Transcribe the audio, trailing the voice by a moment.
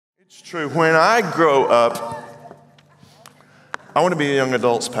It's true. When I grow up, I want to be a young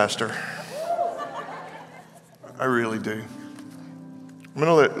adults pastor. I really do. I'm going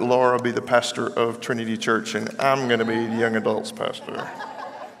to let Laura be the pastor of Trinity Church, and I'm going to be the young adults pastor.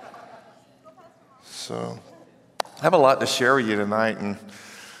 So I have a lot to share with you tonight, and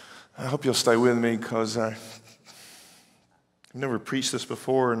I hope you'll stay with me because I've never preached this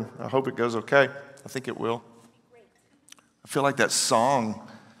before, and I hope it goes okay. I think it will. I feel like that song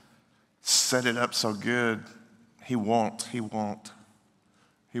set it up so good. He won't fail.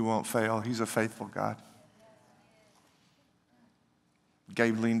 He's a faithful God.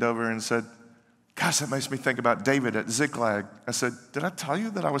 Gabe leaned over and said, gosh, that makes me think about David at Ziklag. I said, did I tell you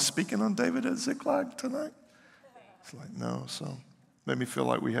that I was speaking on David at Ziklag tonight? It's like, no, so made me feel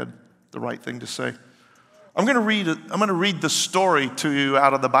like we had the right thing to say. I'm going to read the story to you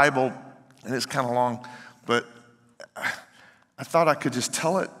out of the Bible, and it's kind of long, but I thought I could just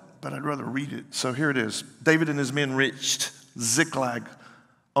tell it, but I'd rather read it. So here it is. David and his men reached Ziklag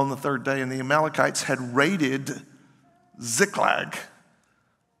on the third day, and the Amalekites had raided Ziklag.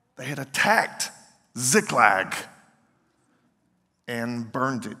 They had attacked Ziklag and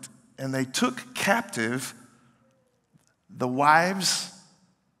burned it. And they took captive the wives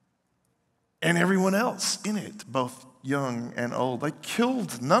and everyone else in it, both young and old. They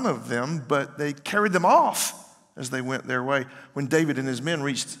killed none of them, but they carried them off as they went their way. When David and his men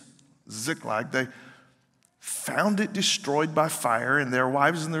reached Ziklag, they found it destroyed by fire, and their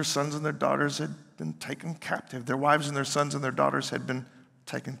wives and their sons and their daughters had been taken captive. Their wives and their sons and their daughters had been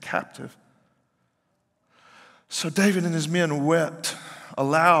taken captive. So David and his men wept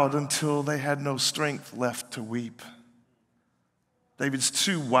aloud until they had no strength left to weep. David's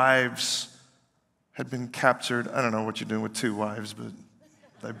two wives had been captured. I don't know what you're doing with two wives, but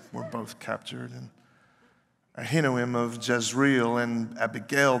they were both captured. And Ahinoam of Jezreel and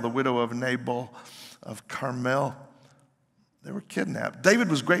Abigail, the widow of Nabal of Carmel, they were kidnapped. David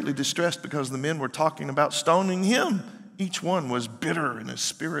was greatly distressed because the men were talking about stoning him. Each one was bitter in his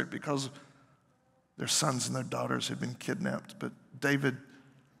spirit because their sons and their daughters had been kidnapped. But David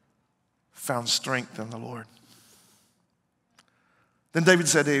found strength in the Lord. Then David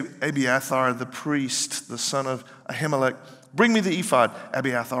said to Abiathar, the priest, the son of Ahimelech, bring me the ephod.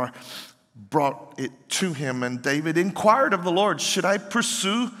 Abiathar brought it to him, and David inquired of the Lord, should I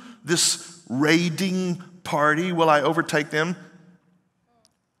pursue this raiding party? Will I overtake them?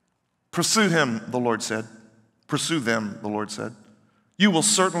 Pursue him, the Lord said. Pursue them, the Lord said. You will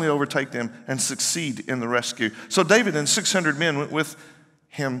certainly overtake them and succeed in the rescue. So David and 600 men went with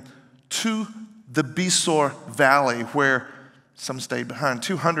him to the Besor Valley, where some stayed behind.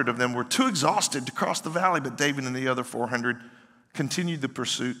 200 of them were too exhausted to cross the valley, but David and the other 400 continued the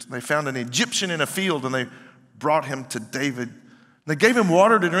pursuit. They found an Egyptian in a field, and they brought him to David. They gave him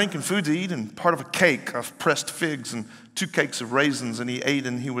water to drink and food to eat, and part of a cake of pressed figs and 2 cakes of raisins, and he ate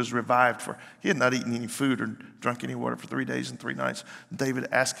and he was revived, for he had not eaten any food or drunk any water for 3 days and 3 nights. David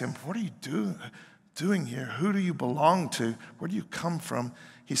asked him, what are you doing here? Who do you belong to? Where do you come from?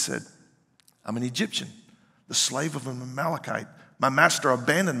 He said, I'm an Egyptian, the slave of an Amalekite. My master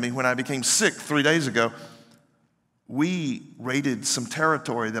abandoned me when I became sick 3 days ago. We raided some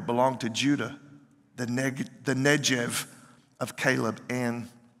territory that belonged to Judah, the Negev of Caleb, and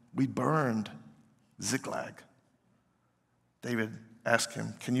we burned Ziklag. David asked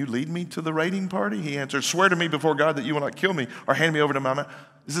him, can you lead me to the raiding party? He answered, swear to me before God that you will not kill me or hand me over to my master.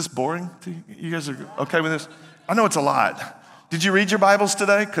 Is this boring to you? You guys are okay with this? I know it's a lot. Did you read your Bibles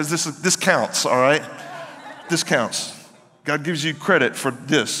today? Because this counts, all right? This counts. God gives you credit for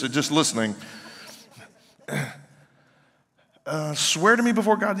this, just listening. Swear to me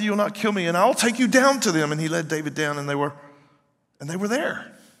before God that you will not kill me, and I'll take you down to them. And he led David down, and they were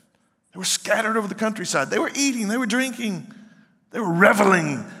there. They were scattered over the countryside. They were eating, they were drinking, they were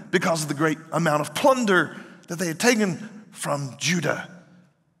reveling because of the great amount of plunder that they had taken from Judah.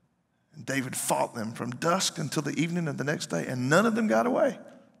 And David fought them from dusk until the evening of the next day, and none of them got away,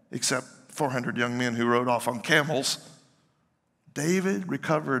 except 400 young men who rode off on camels. David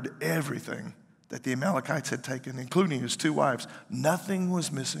recovered everything that the Amalekites had taken, including his 2 wives. Nothing was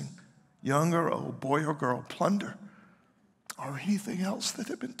missing, young or old, boy or girl, plunder, or anything else that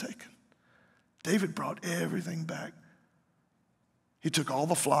had been taken. David brought everything back. He took all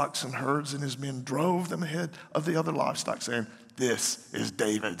the flocks and herds, and his men drove them ahead of the other livestock, saying, this is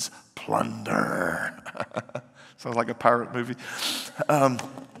David's plunder. Sounds like a pirate movie.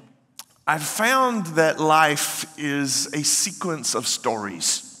 I've found that life is a sequence of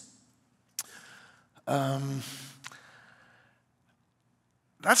stories.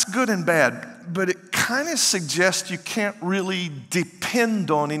 That's good and bad, but it kind of suggests you can't really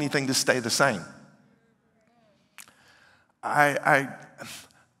depend on anything to stay the same. I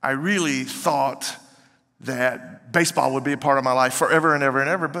really thought that baseball would be a part of my life forever and ever and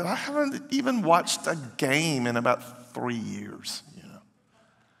ever, but I haven't even watched a game in about 3 years.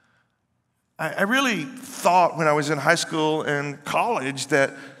 I really thought when I was in high school and college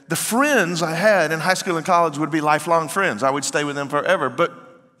that the friends I had in high school and college would be lifelong friends. I would stay with them forever, but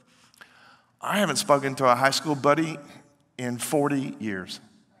I haven't spoken to a high school buddy in 40 years.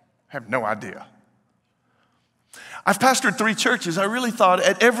 I have no idea. I've pastored 3 churches. I really thought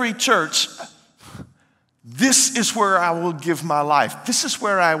at every church, this is where I will give my life. This is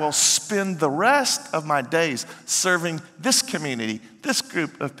where I will spend the rest of my days serving this community, this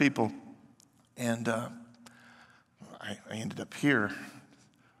group of people. And I ended up here,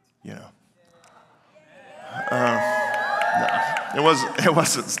 No, it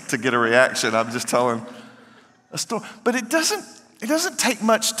wasn't to get a reaction. I'm just telling a story. But it doesn't take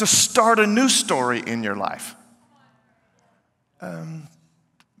much to start a new story in your life.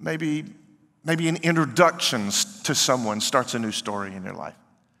 Maybe an introduction to someone starts a new story in your life.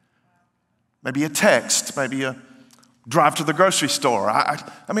 Maybe a text, maybe a drive to the grocery store.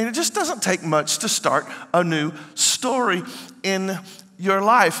 I mean, it just doesn't take much to start a new story in your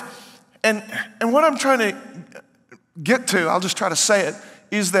life. And what I'm trying to get to, I'll just try to say it,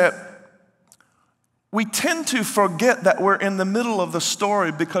 is that we tend to forget that we're in the middle of the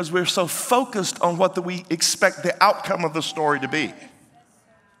story because we're so focused on what we expect the outcome of the story to be.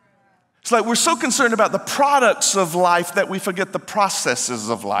 It's like we're so concerned about the products of life that we forget the processes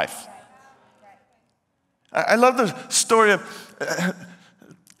of life. I love the story of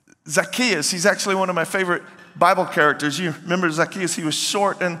Zacchaeus. He's actually one of my favorite Bible characters. You remember Zacchaeus, he was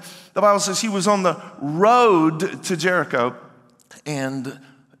short, and the Bible says he was on the road to Jericho, and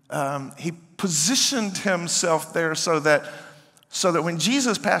he positioned himself there so that when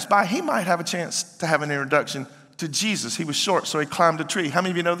Jesus passed by, he might have a chance to have an introduction to Jesus. He was short, so he climbed a tree. How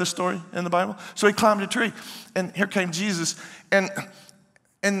many of you know this story in the Bible? So he climbed a tree, and here came Jesus, and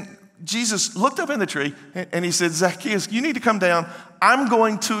Jesus looked up in the tree, and he said, Zacchaeus, you need to come down. I'm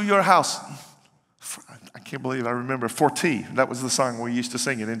going to your house. I can't believe I remember, for tea. That was the song we used to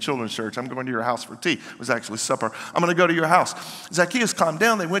sing it in children's church. I'm going to your house for tea. It was actually supper. I'm going to go to your house. Zacchaeus climbed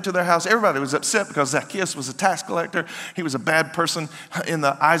down. They went to their house. Everybody was upset because Zacchaeus was a tax collector. He was a bad person in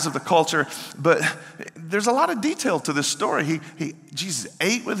the eyes of the culture. But there's a lot of detail to this story. Jesus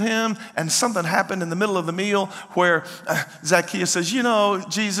ate with him, and something happened in the middle of the meal where Zacchaeus says,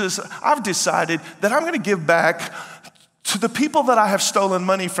 Jesus, I've decided that I'm going to give back to the people that I have stolen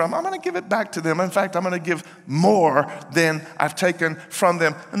money from. I'm going to give it back to them. In fact, I'm going to give more than I've taken from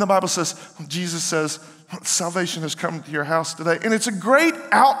them. And the Bible says, Jesus says, salvation has come to your house today. And it's a great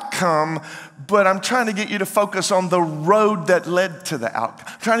outcome, but I'm trying to get you to focus on the road that led to the outcome.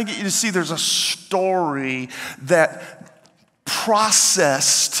 I'm trying to get you to see there's a story that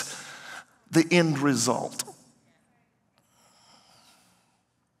processed the end result.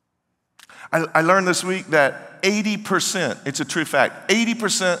 I learned this week that 80%, it's a true fact,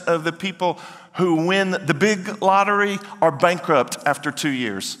 80% of the people who win the big lottery are bankrupt after 2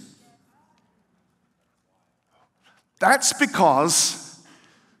 years. That's because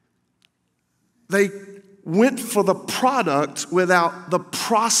they went for the product without the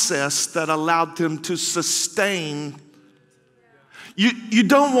process that allowed them to sustain. You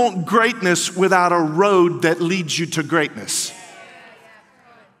don't want greatness without a road that leads you to greatness.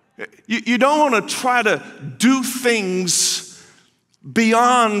 You don't want to try to do things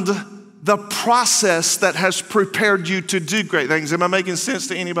beyond the process that has prepared you to do great things. Am I making sense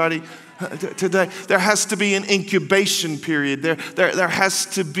to anybody today? There has to be an incubation period. There has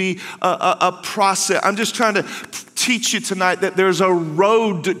to be a process. I'm just trying to teach you tonight that there's a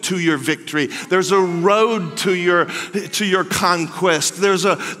road to your victory. There's a road to your conquest. There's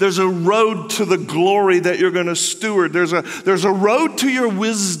a road to the glory that you're going to steward. There's a road to your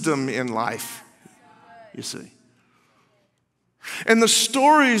wisdom in life, you see. And the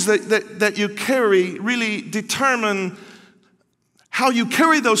stories that you carry really determine, how you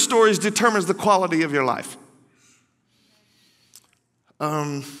carry those stories determines the quality of your life.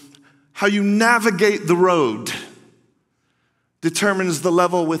 How you navigate the road determines the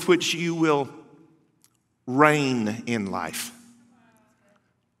level with which you will reign in life.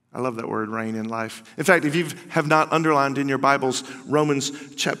 I love that word, reign in life. In fact, if you have not underlined in your Bibles Romans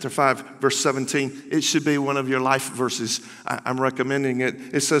chapter 5, verse 17, it should be one of your life verses. I'm recommending it.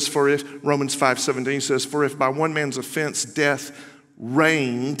 It says, Romans 5:17 says, for if by one man's offense death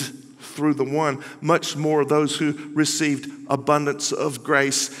reigned through the one, much more those who received abundance of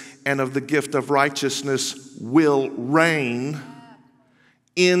grace and of the gift of righteousness will reign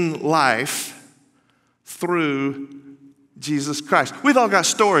in life through Jesus Christ. We've all got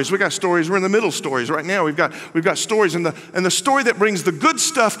stories. We got stories. We're in the middle stories right now. We've got stories, and the story that brings the good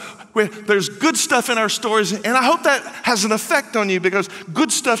stuff. There's good stuff in our stories, and I hope that has an effect on you, because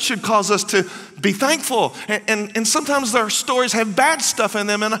good stuff should cause us to be thankful. And sometimes our stories have bad stuff in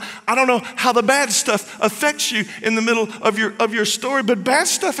them, and I don't know how the bad stuff affects you in the middle of your story, but bad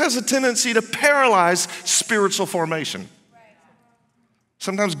stuff has a tendency to paralyze spiritual formation.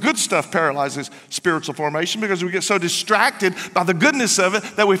 Sometimes good stuff paralyzes spiritual formation because we get so distracted by the goodness of it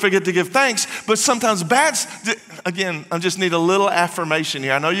that we forget to give thanks. But sometimes again, I just need a little affirmation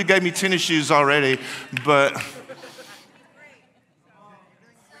here. I know you gave me tennis shoes already, but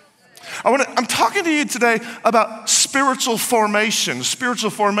I'm talking to you today about spiritual formation,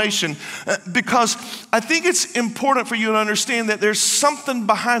 because I think it's important for you to understand that there's something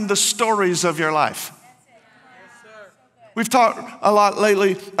behind the stories of your life. We've talked a lot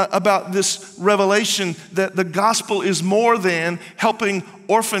lately about this revelation that the gospel is more than helping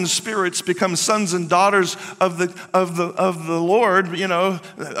orphan spirits become sons and daughters of the Lord,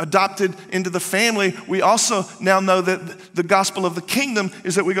 adopted into the family. We also now know that the gospel of the kingdom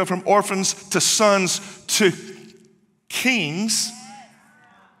is that we go from orphans to sons to kings.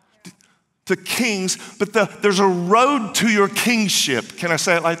 But there's a road to your kingship. Can I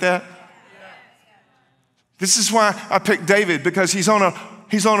say it like that? This is why I picked David, because he's on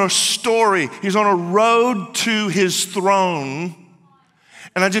a story. He's on a road to his throne.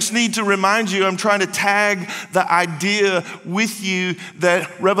 And I just need to remind you, I'm trying to tag the idea with you that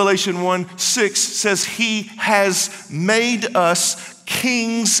Revelation 1:6 says he has made us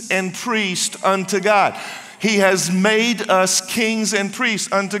kings and priests unto God. He has made us kings and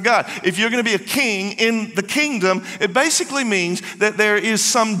priests unto God. If you're going to be a king in the kingdom, it basically means that there is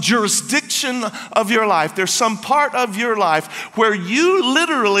some jurisdiction of your life. There's some part of your life where you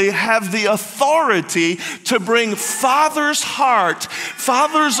literally have the authority to bring Father's heart,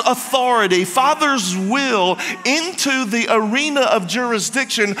 Father's authority, Father's will into the arena of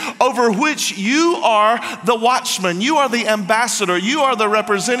jurisdiction over which you are the watchman, you are the ambassador, you are the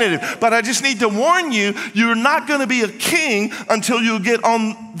representative. But I just need to warn you, you're not going to be a king until you get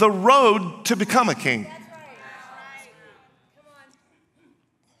on the road to become a king.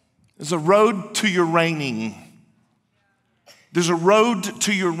 There's a road to your reigning. There's a road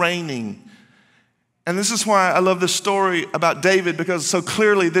to your reigning. And this is why I love this story about David, because so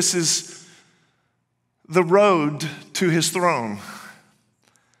clearly this is the road to his throne.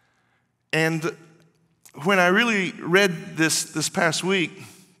 And when I really read this past week,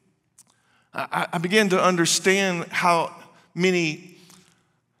 I began to understand how many,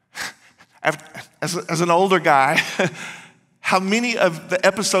 as an older guy, how many of the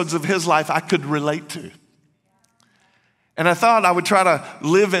episodes of his life I could relate to. And I thought I would try to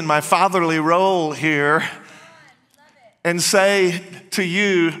live in my fatherly role here and say to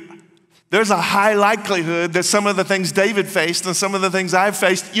you, there's a high likelihood that some of the things David faced and some of the things I've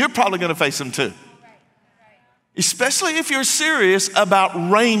faced, you're probably going to face them too. Especially if you're serious about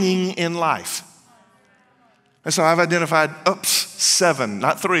reigning in life. And so I've identified, 7,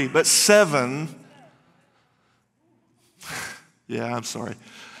 not 3, but 7. Yeah, I'm sorry.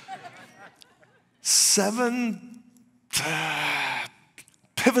 7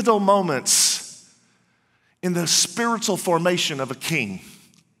 pivotal moments in the spiritual formation of a king.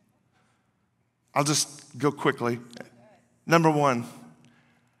 I'll just go quickly. Number 1,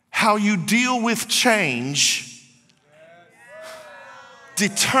 how you deal with change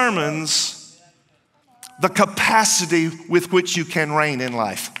determines the capacity with which you can reign in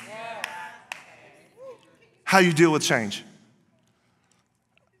life. How you deal with change.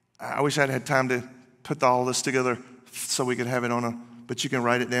 I wish I'd had time to put all this together so we could have it but you can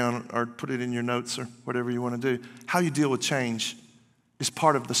write it down or put it in your notes or whatever you want to do. How you deal with change is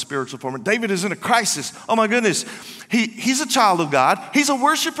part of the spiritual formation. David is in a crisis. Oh my goodness. He's a child of God. He's a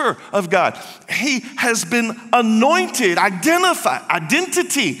worshiper of God. He has been anointed,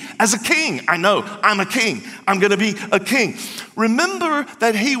 identity as a king. I know, I'm a king. I'm going to be a king. Remember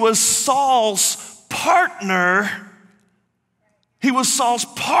that he was Saul's partner. He was Saul's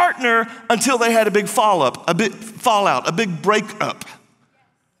partner until they had a big fallout, a big breakup.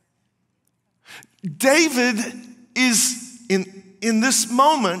 David is in this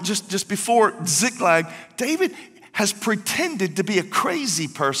moment, just before Ziklag, David has pretended to be a crazy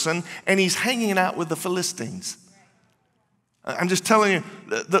person, and he's hanging out with the Philistines. I'm just telling you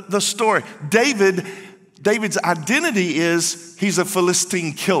the story. David's identity is he's a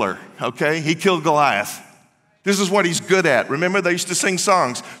Philistine killer, okay? He killed Goliath. This is what he's good at. Remember, they used to sing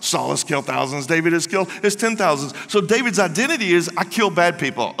songs. Saul has killed thousands, David has killed his 10,000s. So David's identity is, I kill bad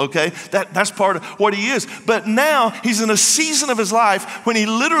people, okay? That's part of what he is. But now he's in a season of his life when he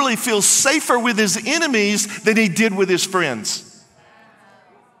literally feels safer with his enemies than he did with his friends.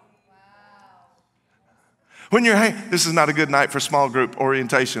 When you're, hey, this is not a good night for small group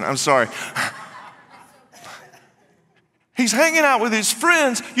orientation. I'm sorry. He's hanging out with his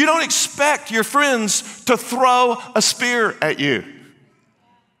friends. You don't expect your friends to throw a spear at you.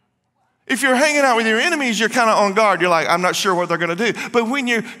 If you're hanging out with your enemies, you're kind of on guard. You're like, I'm not sure what they're going to do. But when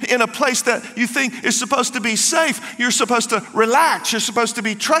you're in a place that you think is supposed to be safe, you're supposed to relax. You're supposed to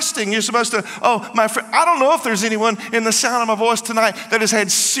be trusting. You're supposed to, oh, my friend, I don't know if there's anyone in the sound of my voice tonight that has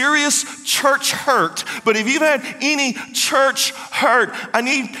had serious church hurt. But if you've had any church hurt, I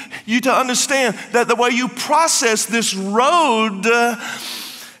need you to understand that the way you process this road,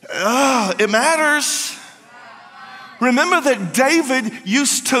 it matters. Remember that David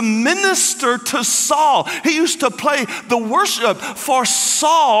used to minister to Saul. He used to play the worship for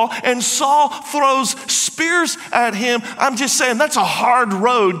Saul, and Saul throws spears at him. I'm just saying that's a hard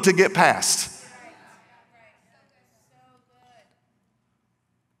road to get past.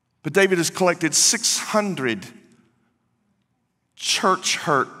 But David has collected 600 church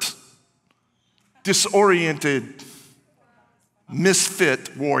hurt, disoriented,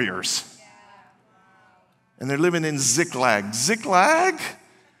 misfit warriors. And they're living in Ziklag. Ziklag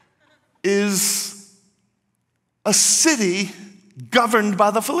is a city governed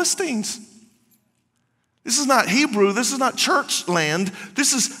by the Philistines. This is not Hebrew. This is not church land.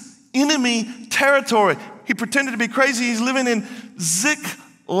 This is enemy territory. He pretended to be crazy. He's living in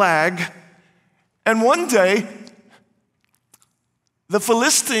Ziklag. And one day, the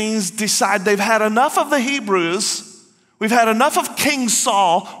Philistines decide they've had enough of the Hebrews. We've had enough of King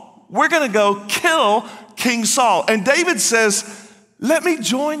Saul. We're going to go kill King Saul. And David says, let me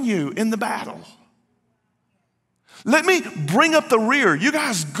join you in the battle. Let me bring up the rear. You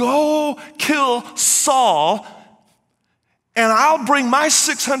guys go kill Saul, and I'll bring my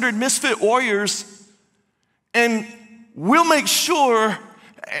 600 misfit warriors, and we'll make sure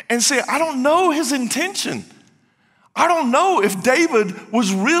and say, I don't know his intention. I don't know if David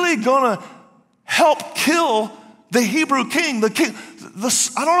was really going to help kill the Hebrew king. I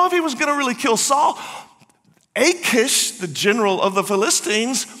don't know if he was going to really kill Saul. Achish, the general of the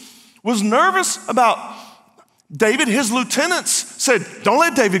Philistines, was nervous about David. His lieutenants said, don't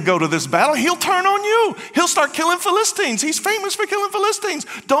let David go to this battle. He'll turn on you. He'll start killing Philistines. He's famous for killing Philistines.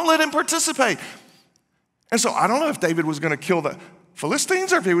 Don't let him participate. And so I don't know if David was going to kill the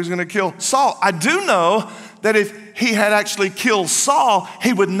Philistines or if he was going to kill Saul. I do know that if he had actually killed Saul,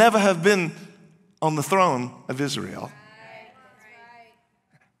 he would never have been on the throne of Israel.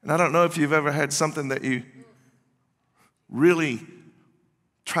 And I don't know if you've ever had something that you really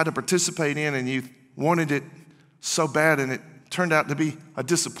tried to participate in and you wanted it so bad and it turned out to be a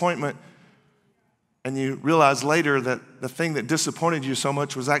disappointment, and you realize later that the thing that disappointed you so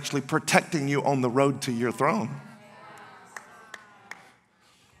much was actually protecting you on the road to your throne.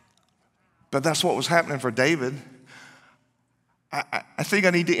 But that's what was happening for David. I think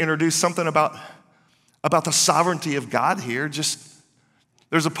I need to introduce something about the sovereignty of God here. Just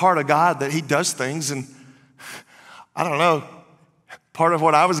there's a part of God that he does things, and I don't know, part of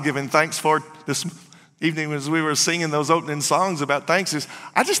what I was giving thanks for this evening as we were singing those opening songs about thanks is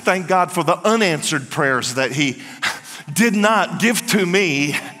I just thank God for the unanswered prayers that he did not give to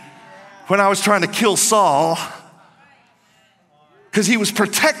me when I was trying to kill Saul, because he was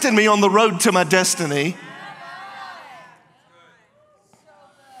protecting me on the road to my destiny.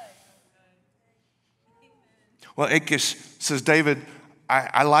 Well, Achish says, David,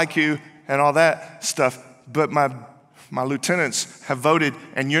 I like you and all that stuff, but my lieutenants have voted,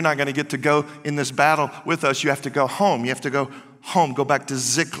 and you're not going to get to go in this battle with us. You have to go home. You have to go home, go back to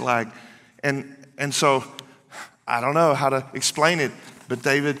Ziklag. And so I don't know how to explain it, but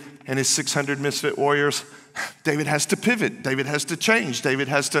David and his 600 misfit warriors, David has to pivot. David has to change. David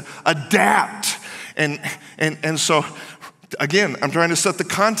has to adapt. And so, again, I'm trying to set the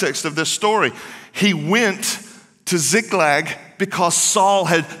context of this story. He went to Ziklag because Saul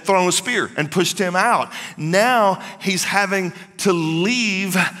had thrown a spear and pushed him out. Now he's having to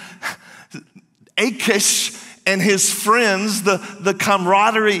leave Achish and his friends, the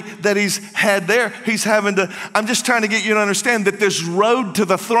camaraderie that he's had there. He's having to, I'm just trying to get you to understand that this road to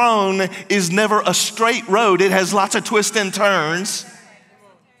the throne is never a straight road. It has lots of twists and turns.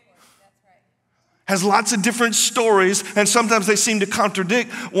 has lots of different stories, and sometimes they seem to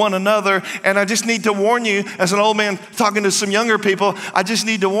contradict one another. And I just need to warn you, as an old man talking to some younger people, I just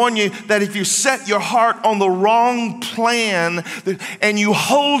need to warn you that if you set your heart on the wrong plan and you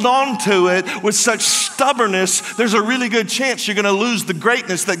hold on to it with such stubbornness, there's a really good chance you're going to lose the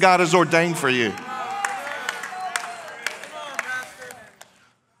greatness that God has ordained for you.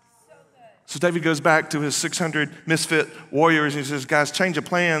 So David goes back to his 600 misfit warriors and he says, guys, change of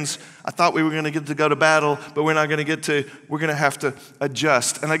plans. I thought we were going to get to go to battle, but we're not going to get to, we're going to have to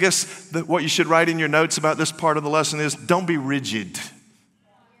adjust. And I guess what you should write in your notes about this part of the lesson is don't be rigid.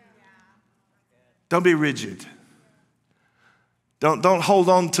 Don't be rigid. Don't hold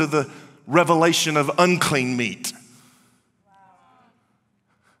on to the revelation of unclean meat.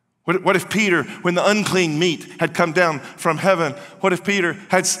 What if Peter, when the unclean meat had come down from heaven, what if Peter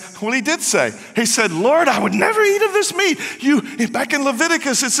had, well, he did say, he said, Lord, I would never eat of this meat. Back in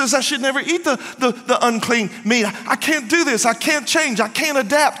Leviticus, it says I should never eat the unclean meat. I can't do this. I can't change. I can't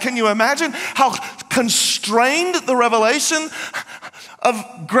adapt. Can you imagine how constrained the revelation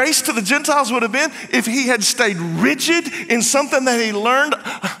of grace to the Gentiles would have been if he had stayed rigid in something that he learned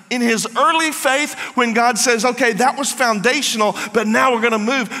in his early faith when God says, okay, that was foundational, but now we're going to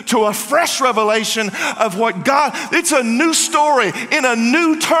move to a fresh revelation of what God, it's a new story in a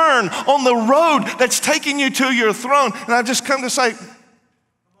new turn on the road that's taking you to your throne. And I've just come to say,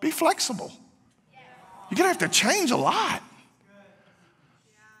 be flexible. You're going to have to change a lot.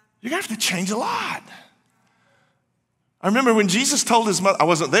 You're going to have to change a lot. I remember when Jesus told his mother, I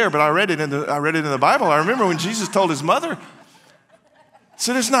wasn't there, but I read it in the Bible. I remember when Jesus told his mother,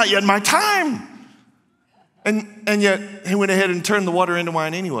 said, it's not yet my time. And yet he went ahead and turned the water into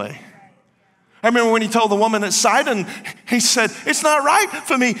wine anyway. I remember when he told the woman at Sidon, he said, it's not right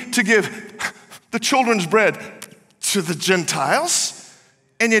for me to give the children's bread to the Gentiles.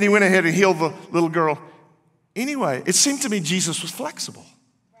 And yet he went ahead and healed the little girl anyway. It seemed to me Jesus was flexible.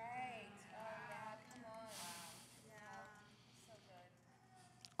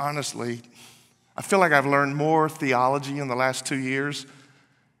 Honestly, I feel like I've learned more theology in the last 2 years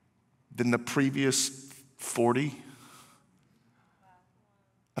than the previous 40.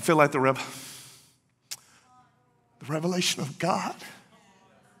 I feel like the revelation of God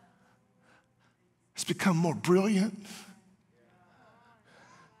has become more brilliant.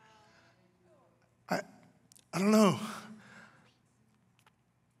 I don't know.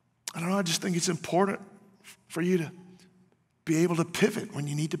 I just think it's important for you to be able to pivot when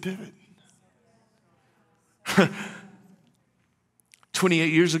you need to pivot.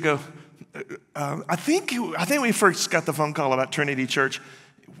 28 years ago, I think we first got the phone call about Trinity Church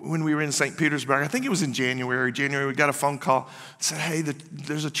when we were in St. Petersburg. I think it was in January. We got a phone call that said, hey,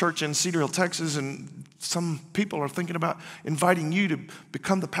 there's a church in Cedar Hill, Texas, and some people are thinking about inviting you to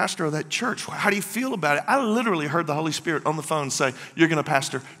become the pastor of that church. How do you feel about it? I literally heard the Holy Spirit on the phone say, you're going to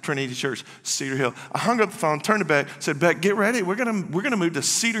pastor Trinity Church, Cedar Hill. I hung up the phone, turned to Beck, said, Beck, get ready. We're going to move to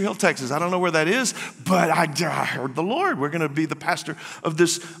Cedar Hill, Texas. I don't know where that is, but I heard the Lord. We're going to be the pastor of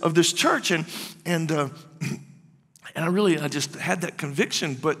this church. And I just had that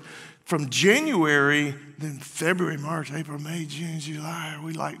conviction. But from January, then February, March, April, May, June, July,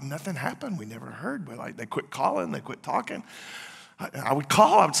 nothing happened. We never heard. They quit calling. They quit talking. I would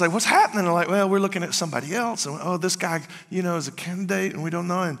call. I would say, what's happening? They're like, well, we're looking at somebody else. And, oh, this guy, is a candidate, and we don't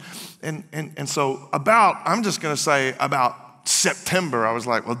know. And so I'm just going to say about September, I was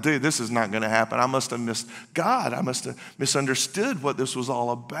like, well, dude, this is not going to happen. I must have missed God. I must have misunderstood what this was all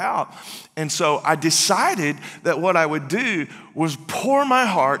about. And so I decided that what I would do was pour my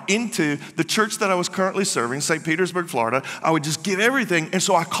heart into the church that I was currently serving, St. Petersburg, Florida. I would just give everything. And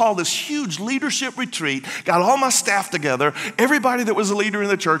so I called this huge leadership retreat, got all my staff together, everybody that was a leader in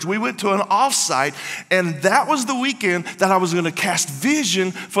the church. We went to an offsite, and that was the weekend that I was going to cast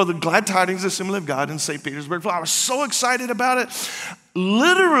vision for the Glad Tidings Assembly of God in St. Petersburg, Florida. I was so excited about it.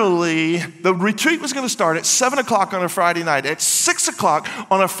 Literally, the retreat was going to start at 7 o'clock on a Friday night. At 6 o'clock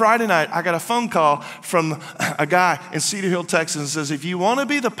on a Friday night, I got a phone call from a guy in Cedar Hill, Texas, and says, if you want to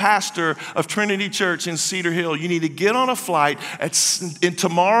be the pastor of Trinity Church in Cedar Hill, you need to get on a flight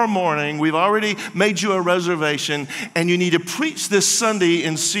tomorrow morning. We've already made you a reservation, and you need to preach this Sunday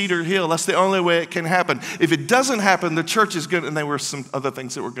in Cedar Hill. That's the only way it can happen. If it doesn't happen, the church is going to, and there were some other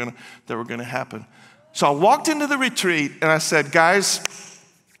things that were going to happen. So I walked into the retreat and I said, guys,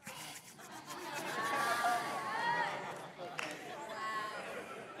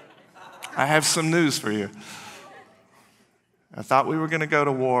 I have some news for you. I thought we were going to go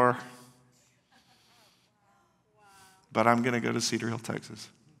to war, but I'm going to go to Cedar Hill, Texas.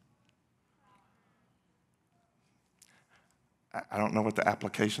 I don't know what the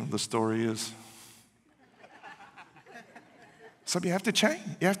application of the story is. Some of you have to change.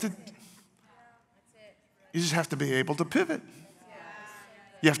 You just have to be able to pivot.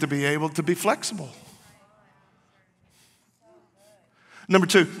 You have to be able to be flexible. Number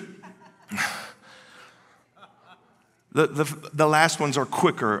 2, the last ones are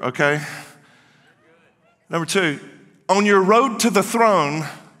quicker, okay? Number 2, on your road to the throne,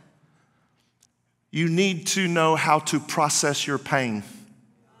 you need to know how to process your pain.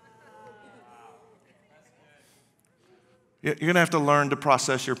 You're going to have to learn to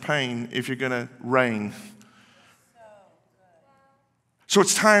process your pain if you're going to reign. So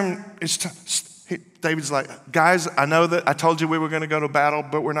it's time. David's like, guys, I know that I told you we were going to go to battle,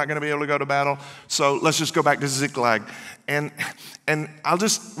 but we're not going to be able to go to battle. So let's just go back to Ziklag. And I'll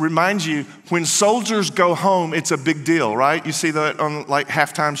just remind you, when soldiers go home, it's a big deal, right? You see that on like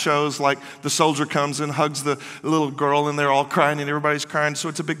halftime shows, like the soldier comes and hugs the little girl and they're all crying and everybody's crying. So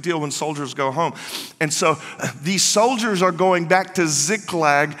it's a big deal when soldiers go home. And so these soldiers are going back to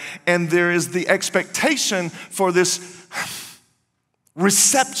Ziklag, and there is the expectation for this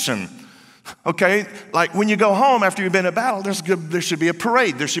reception. Okay, like when you go home after you've been at battle, there should be a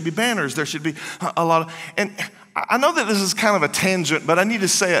parade, there should be banners, there should be a lot of, and I know that this is kind of a tangent, but I need to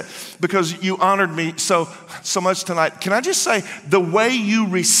say it because you honored me so much tonight. Can I just say, the way you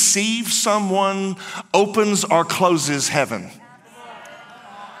receive someone opens or closes heaven.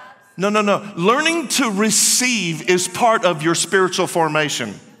 No. Learning to receive is part of your spiritual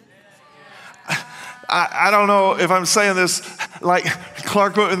formation. I don't know if I'm saying this, like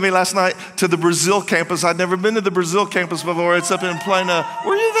Clark went with me last night to the Brazil campus. I'd never been to the Brazil campus before. It's up in Plano.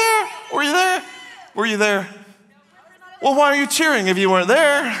 Were you there? Were you there? Were you there? Well, why are you cheering if you weren't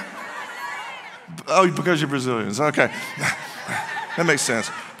there? Oh, because you're Brazilians. Okay. That makes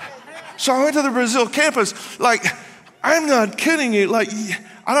sense. So I went to the Brazil campus. Like, I'm not kidding you. Like,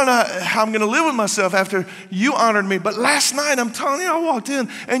 I don't know how I'm going to live with myself after you honored me. But last night, I'm telling you, I walked in,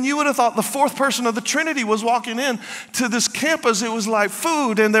 and you would have thought the fourth person of the Trinity was walking in to this campus. It was like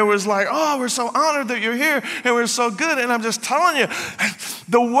food, and there was like, oh, we're so honored that you're here, and we're so good. And I'm just telling you,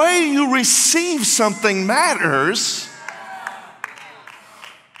 the way you receive something matters.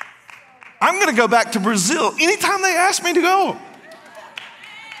 I'm going to go back to Brazil anytime they ask me to go.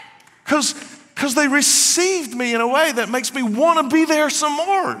 Because they received me in a way that makes me want to be there some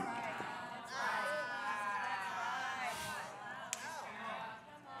more.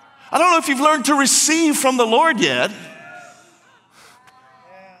 I don't know if you've learned to receive from the Lord yet.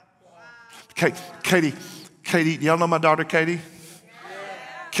 Okay, Katie, y'all know my daughter Katie?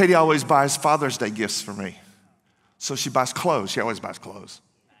 Katie always buys Father's Day gifts for me. So she buys clothes. She always buys clothes.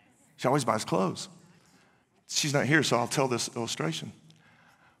 She always buys clothes. She's not here, so I'll tell this illustration.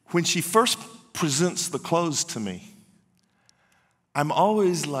 When she first presents the clothes to me, I'm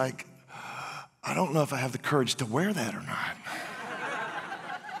always like, I don't know if I have the courage to wear that or not.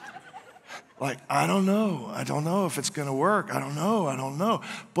 Like, I don't know if it's going to work. I don't know.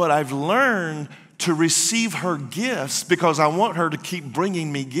 But I've learned to receive her gifts because I want her to keep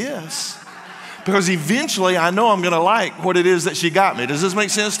bringing me gifts. Because eventually I know I'm going to like what it is that she got me. Does this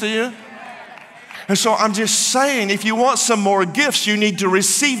make sense to you? And so I'm just saying, if you want some more gifts, you need to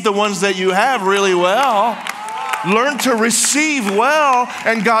receive the ones that you have really well. Learn to receive well.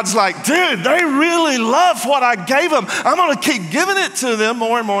 And God's like, dude, they really love what I gave them. I'm going to keep giving it to them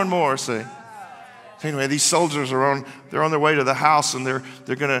more and more and more, see? Anyway, these soldiers are on their way to the house, and they're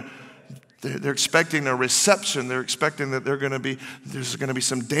expecting a reception. They're expecting that there's going to be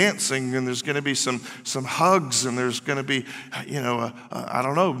some dancing, and there's going to be some hugs, and there's going to be, I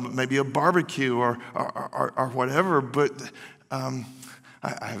don't know, maybe a barbecue or whatever. But I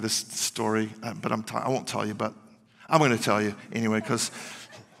have this story, but I won't tell you. But I'm going to tell you anyway, because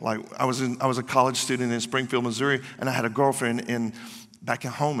like I was a college student in Springfield, Missouri, and I had a girlfriend back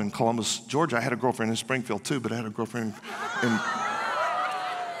at home in Columbus, Georgia. I had a girlfriend in Springfield too, but I had a girlfriend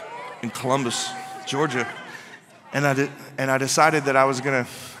in Columbus, Georgia, and I decided that I was gonna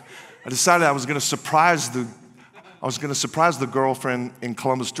surprise the girlfriend in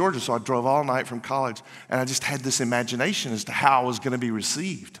Columbus, Georgia. So I drove all night from college, and I just had this imagination as to how I was going to be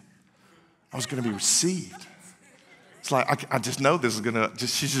received. I was going to be received. It's like I just know this is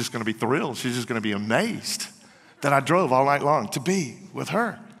she's just going to be thrilled. She's just going to be amazed that I drove all night long to be with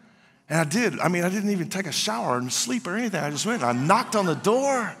her. And I did. I mean, I didn't even take a shower and sleep or anything. I just went and I knocked on the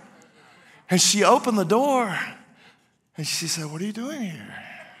door. And she opened the door, and she said, what are you doing here?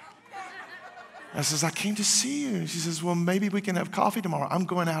 I says, I came to see you. And she says, well, maybe we can have coffee tomorrow. I'm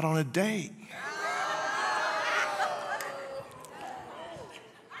going out on a date.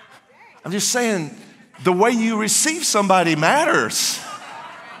 I'm just saying, the way you receive somebody matters.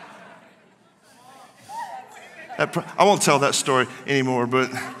 I won't tell that story anymore, but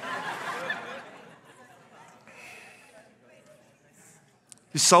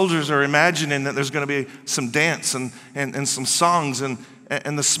these soldiers are imagining that there's going to be some dance and some songs and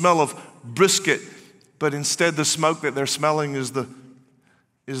the smell of brisket, but instead the smoke that they're smelling is the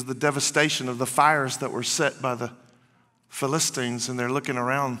devastation of the fires that were set by the Philistines, and they're looking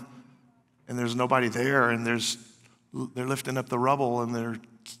around and there's nobody there, and they're lifting up the rubble, and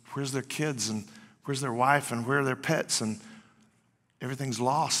where's their kids, and where's their wife, and where are their pets, and everything's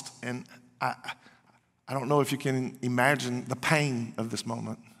lost. And I don't know if you can imagine the pain of this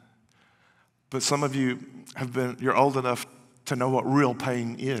moment, but some of you you're old enough to know what real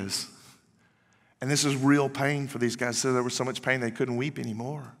pain is. And this is real pain for these guys. So there was so much pain they couldn't weep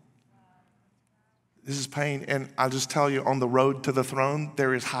anymore. This is pain. And I'll just tell you, on the road to the throne,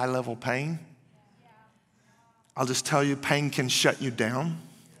 there is high-level pain. I'll just tell you, pain can shut you down.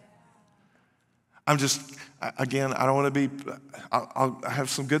 Again, I don't want to be, I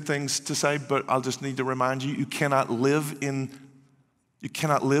have some good things to say, but I'll just need to remind you, you cannot live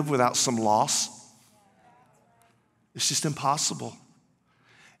without some loss. It's just impossible.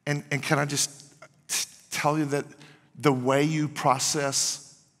 And can I just tell you that the way you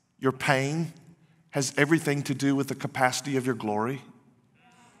process your pain has everything to do with the capacity of your glory?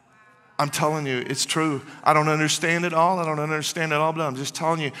 I'm telling you, it's true. I don't understand it all. But I'm just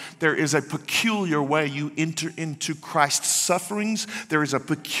telling you, there is a peculiar way you enter into Christ's sufferings. There is a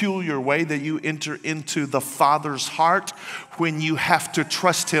peculiar way that you enter into the Father's heart when you have to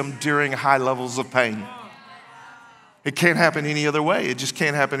trust Him during high levels of pain. It can't happen any other way. It just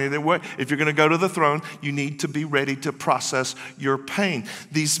can't happen any other way. If you're going to go to the throne, you need to be ready to process your pain.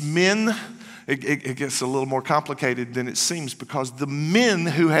 These men, it gets a little more complicated than it seems, because the men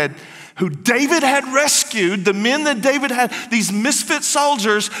who David had rescued, the men that David had, these misfit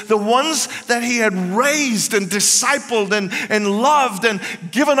soldiers, the ones that he had raised and discipled and loved and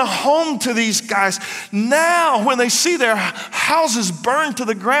given a home to these guys, now when they see their houses burned to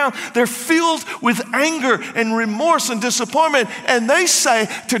the ground, they're filled with anger and remorse and disappointment. And they say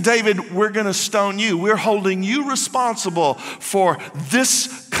to David, we're going to stone you. We're holding you responsible for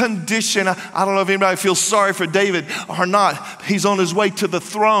this condition. I don't know if anybody feels sorry for David or not. He's on his way to the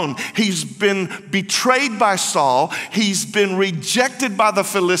throne. He's been betrayed by Saul. He's been rejected by the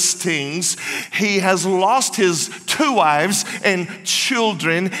Philistines. He has lost his 2 wives and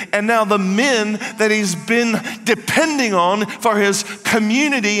children. And now the men that he's been depending on for his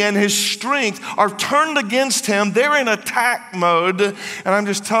community and his strength are turned against him. They're in attack mode. And I'm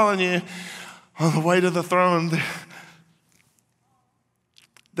just telling you, on the way to the throne,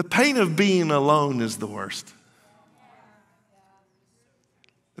 the pain of being alone is the worst.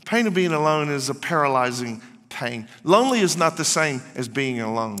 The pain of being alone is a paralyzing pain. Lonely is not the same as being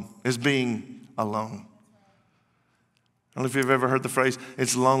alone. I don't know if you've ever heard the phrase,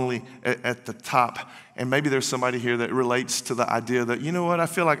 it's lonely at the top. And maybe there's somebody here that relates to the idea that, you know what, I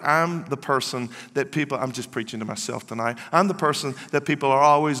feel like I'm the person that I'm just preaching to myself tonight. I'm the person that people are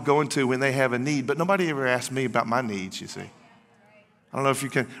always going to when they have a need, but nobody ever asks me about my needs, you see. I don't know if you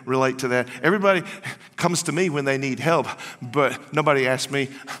can relate to that. Everybody comes to me when they need help, but nobody asks me,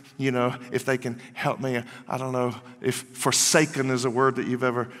 if they can help me. I don't know if forsaken is a word that you've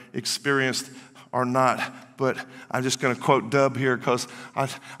ever experienced or not, but I'm just going to quote Dub here because I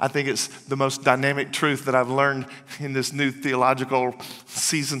think it's the most dynamic truth that I've learned in this new theological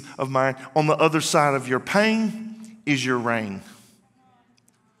season of mine. On the other side of your pain is your rain.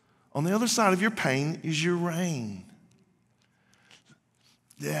 On the other side of your pain is your rain.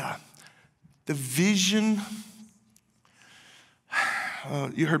 Yeah, the vision,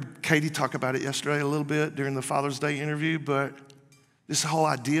 you heard Katie talk about it yesterday a little bit during the Father's Day interview, but this whole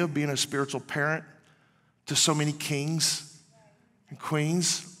idea of being a spiritual parent to so many kings and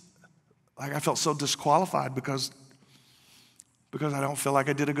queens, like I felt so disqualified because I don't feel like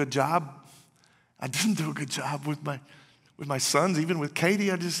I did a good job. I didn't do a good job with my sons, even with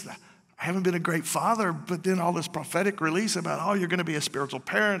Katie. I haven't been a great father, but then all this prophetic release about, you're going to be a spiritual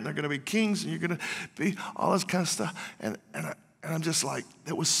parent, and they're going to be kings, and you're going to be all this kind of stuff. And I'm just like,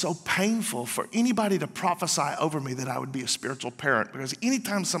 it was so painful for anybody to prophesy over me that I would be a spiritual parent, because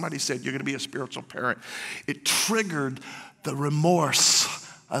anytime somebody said you're going to be a spiritual parent, it triggered the remorse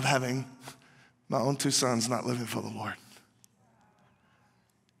of having my own 2 sons not living for the Lord.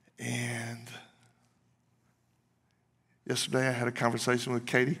 And yesterday I had a conversation with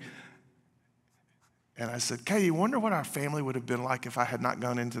Katie. And I said, Katie, wonder what our family would have been like if I had not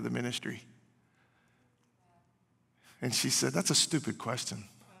gone into the ministry. And she said, that's a stupid question.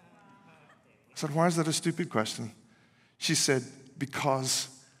 I said, why is that a stupid question? She said, because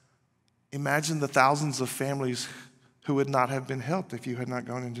imagine the thousands of families who would not have been helped if you had not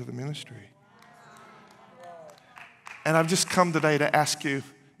gone into the ministry. And I've just come today to ask you,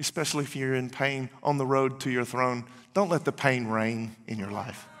 especially if you're in pain on the road to your throne, don't let the pain reign in your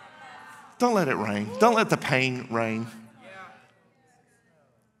life. Don't let it reign. Don't let the pain reign.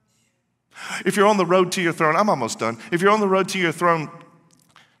 If you're on the road to your throne, I'm almost done. If you're on the road to your throne,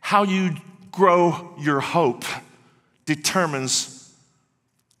 how you grow your hope determines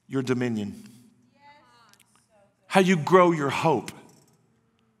your dominion. How you grow your hope.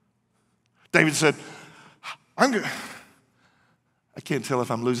 David said, I can't tell if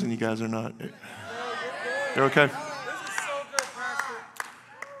I'm losing you guys or not. You're okay?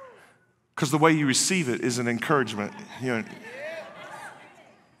 Because the way you receive it is an encouragement. You know,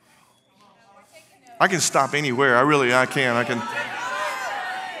 I can stop anywhere. I can.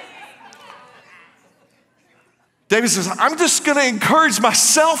 David says, I'm just going to encourage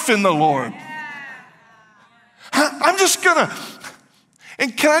myself in the Lord. I'm just going to.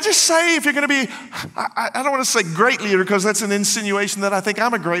 And can I just say, if you're going to be, I don't want to say great leader because that's an insinuation that I think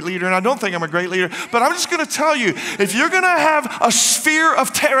I'm a great leader, and I don't think I'm a great leader, but I'm just going to tell you, if you're going to have a sphere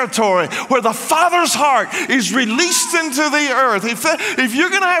of territory where the Father's heart is released into the earth, if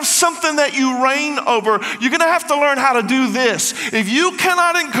you're going to have something that you reign over, you're going to have to learn how to do this. If you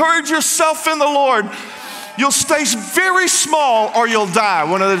cannot encourage yourself in the Lord, you'll stay very small or you'll die,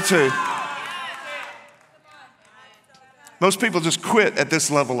 one of the two. Most people just quit at this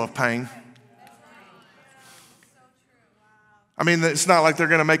level of pain. I mean, it's not like they're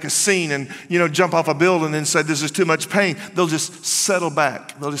going to make a scene and, jump off a building and say, this is too much pain. They'll just settle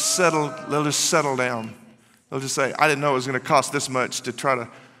back. They'll just settle down. They'll just say, I didn't know it was going to cost this much to try to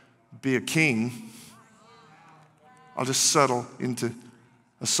be a king. I'll just settle into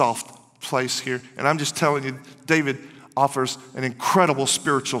a soft place here. And I'm just telling you, David offers an incredible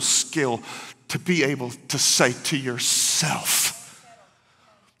spiritual skill to be able to say to yourself,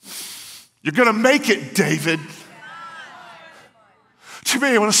 you're going to make it, David. To be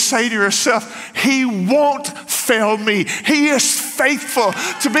able to say to yourself, he won't fail me. He is faithful.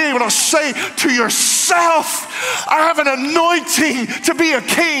 To be able to say to yourself, I have an anointing to be a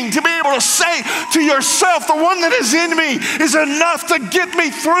king. To be able to say to yourself, the one that is in me is enough to get me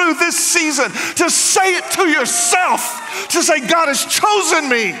through this season. To say it to yourself. To say, God has chosen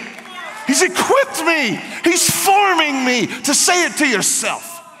me. He's equipped me. He's forming me. To say it to yourself.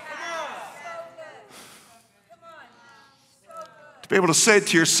 To be able to say it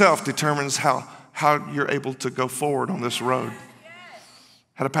to yourself determines how you're able to go forward on this road.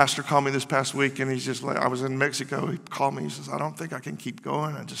 Had a pastor call me this past week, and he's just like, I was in Mexico. He called me. He says, I don't think I can keep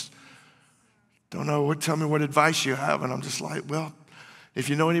going. I just don't know. Tell me what advice you have. And I'm just like, well, if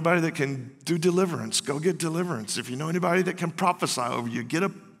you know anybody that can do deliverance, go get deliverance. If you know anybody that can prophesy over you, get a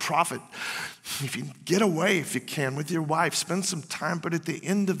prophet. If you get away, if you can, with your wife, spend some time. But at the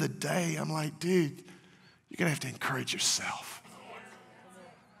end of the day, I'm like, dude, you're going to have to encourage yourself.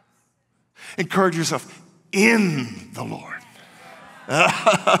 Encourage yourself in the Lord.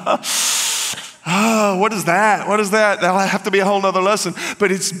 Oh, what is that? What is that? That'll have to be a whole nother lesson.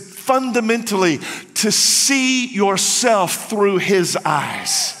 But it's fundamentally to see yourself through his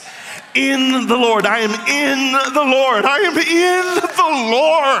eyes. In the Lord. I am in the Lord. I am in the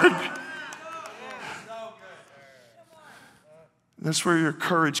Lord. That's where your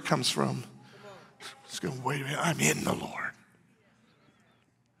courage comes from. Just going, wait a minute. I'm in the Lord.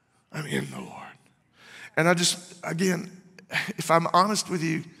 I'm in the Lord. And again, if I'm honest with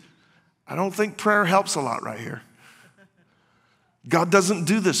you, I don't think prayer helps a lot right here. God doesn't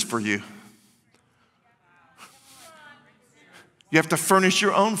do this for you. You have to furnish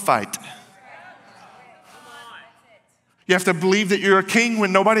your own fight. You have to believe that you're a king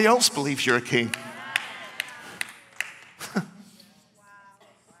when nobody else believes you're a king.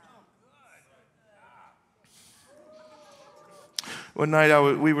 One night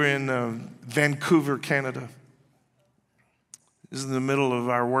we were in Vancouver, Canada. This is in the middle of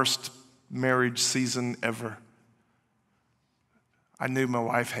our worst marriage season ever. I knew my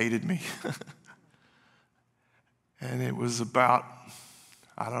wife hated me. And it was about,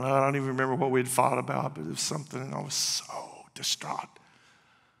 I don't even remember what we'd fought about, but it was something, and I was so distraught.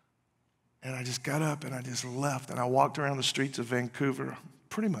 And I just got up and I just left, and I walked around the streets of Vancouver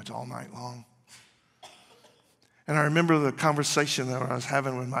pretty much all night long. And I remember the conversation that I was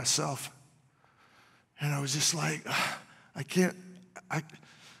having with myself. And I was just like, I can't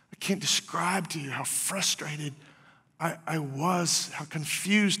describe to you how frustrated I was, how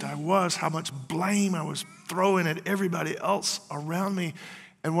confused I was, how much blame I was throwing at everybody else around me.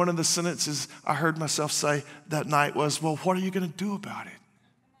 And one of the sentences I heard myself say that night was, well, what are you going to do about it?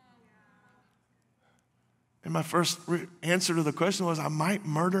 And my first answer to the question was, I might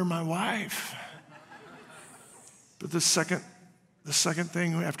murder my wife. But the second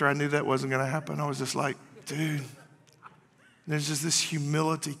thing after I knew that wasn't going to happen, I was just like, dude, there's just this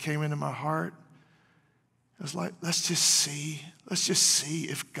humility came into my heart. I was like, let's just see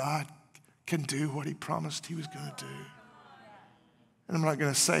if God can do what he promised he was going to do. And I'm not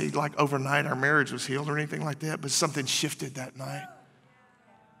going to say like overnight our marriage was healed or anything like that, but something shifted that night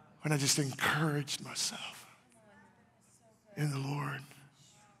when I just encouraged myself in the Lord.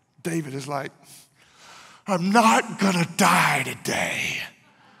 David is like, I'm not going to die today.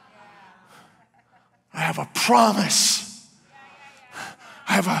 I have a promise.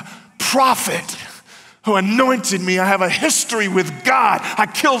 I have a prophet who anointed me. I have a history with God. I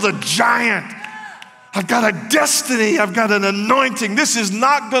killed a giant. I've got a destiny. I've got an anointing. This is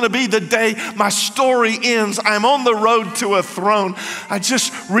not going to be the day my story ends. I'm on the road to a throne. I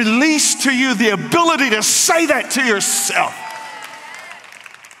just release to you the ability to say that to yourself.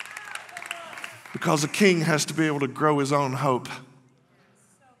 Because a king has to be able to grow his own hope.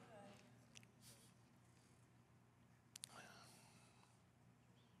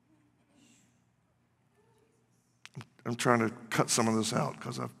 I'm trying to cut some of this out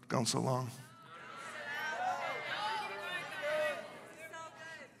because I've gone so long.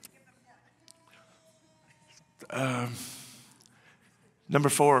 Number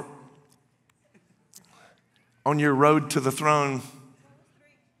 4, on your road to the throne.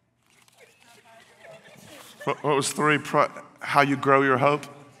 What was 3? How you grow your hope.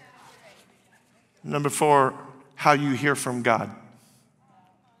 Number 4, how you hear from God.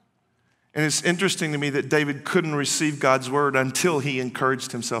 And it's interesting to me that David couldn't receive God's word until he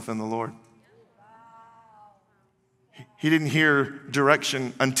encouraged himself in the Lord. He didn't hear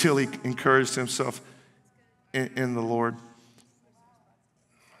direction until he encouraged himself in the Lord.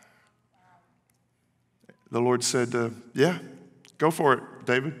 The Lord said, yeah, go for it,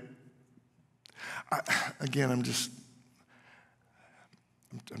 David. I'm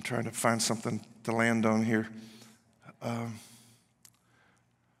trying to find something to land on here.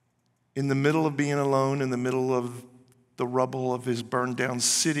 In the middle of being alone, in the middle of the rubble of his burned down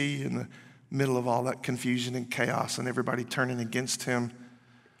city, in the middle of all that confusion and chaos and everybody turning against him,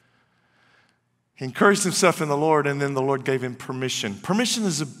 he encouraged himself in the Lord, and then the Lord gave him permission. Permission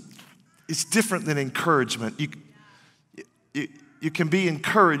it's different than encouragement. You can be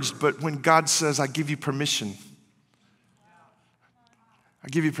encouraged, but when God says, I give you permission. I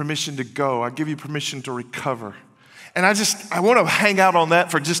give you permission to go. I give you permission to recover. And I want to hang out on that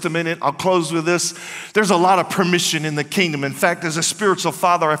for just a minute. I'll close with this. There's a lot of permission in the kingdom. In fact, as a spiritual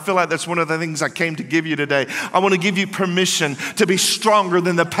father, I feel like that's one of the things I came to give you today. I want to give you permission to be stronger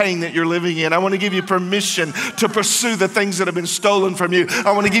than the pain that you're living in. I want to give you permission to pursue the things that have been stolen from you.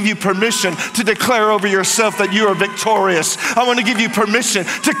 I want to give you permission to declare over yourself that you are victorious. I want to give you permission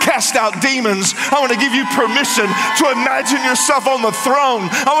to cast out demons. I want to give you permission to imagine yourself on the throne.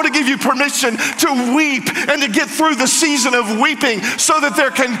 I want to give you permission to weep and to get through the season of weeping so that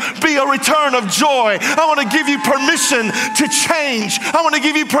there can be a return of joy. I want to give you permission to change. I want to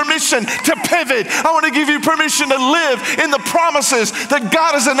give you permission to pivot. I want to give you permission to live in the promises that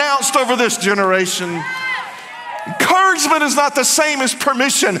God has announced over this generation. Encouragement is not the same as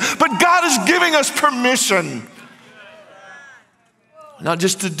permission, but God is giving us permission. Not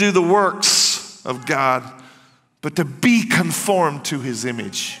just to do the works of God, but to be conformed to his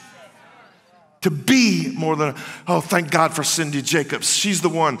image. To be more than, oh, thank God for Cindy Jacobs. She's the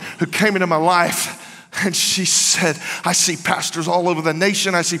one who came into my life. And she said, I see pastors all over the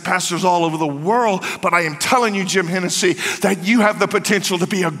nation. I see pastors all over the world. But I am telling you, Jim Hennesy, that you have the potential to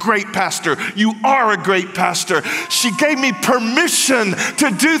be a great pastor. You are a great pastor. She gave me permission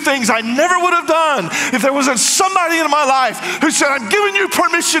to do things I never would have done if there wasn't somebody in my life who said, I'm giving you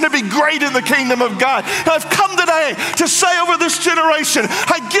permission to be great in the kingdom of God. And I've come today to say over this generation,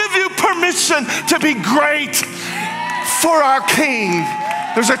 I give you permission to be great for our King.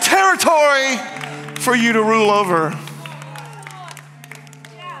 There's a territory for you to rule over.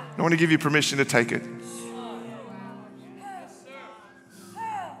 I want to give you permission to take it.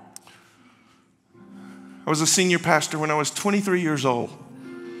 I was a senior pastor when I was 23 years old.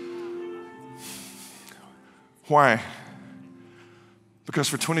 Why? Because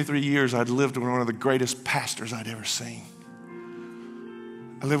for 23 years I'd lived with one of the greatest pastors I'd ever seen.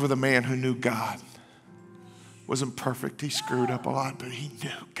 I lived with a man who knew God. Wasn't perfect. He screwed up a lot, but he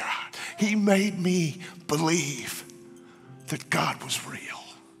knew God. He made me believe that God was real.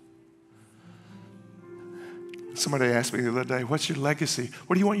 Somebody asked me the other day, what's your legacy?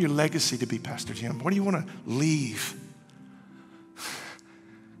 What do you want your legacy to be, Pastor Jim? What do you want to leave?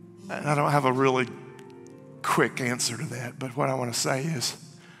 And I don't have a really quick answer to that, but what I want to say is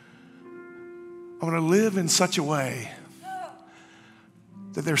I want to live in such a way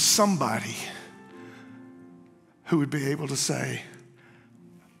that there's somebody who would be able to say,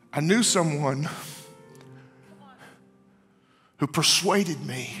 I knew someone who persuaded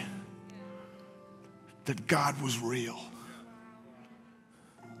me that God was real.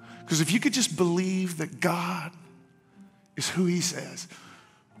 Because if you could just believe that God is who he says,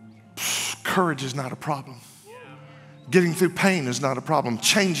 courage is not a problem. Getting through pain is not a problem.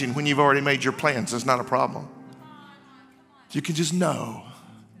 Changing when you've already made your plans is not a problem. You can just know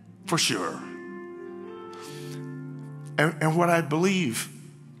for sure. And what I believe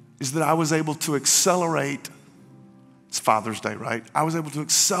is that I was able to accelerate, it's Father's Day, right? I was able to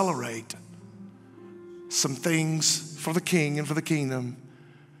accelerate some things for the King and for the kingdom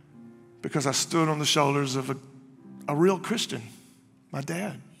because I stood on the shoulders of a real Christian, my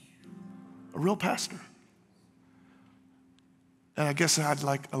dad, a real pastor. And I guess I'd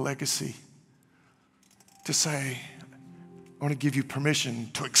like a legacy to say, I want to give you permission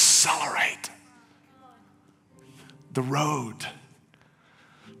to accelerate the road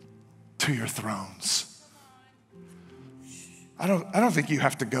to your thrones. I don't think you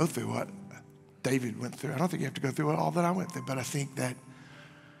have to go through what David went through. I don't think you have to go through all that I went through, but I think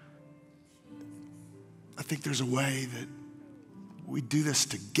there's a way that we do this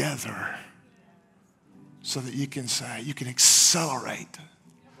together so that you can say, you can accelerate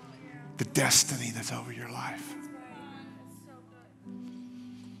the destiny that's over your life.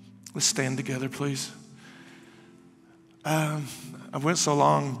 Let's stand together, please. I went so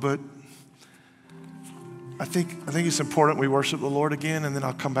long, but I think it's important we worship the Lord again, and then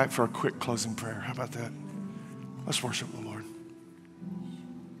I'll come back for a quick closing prayer. How about that? Let's worship the Lord.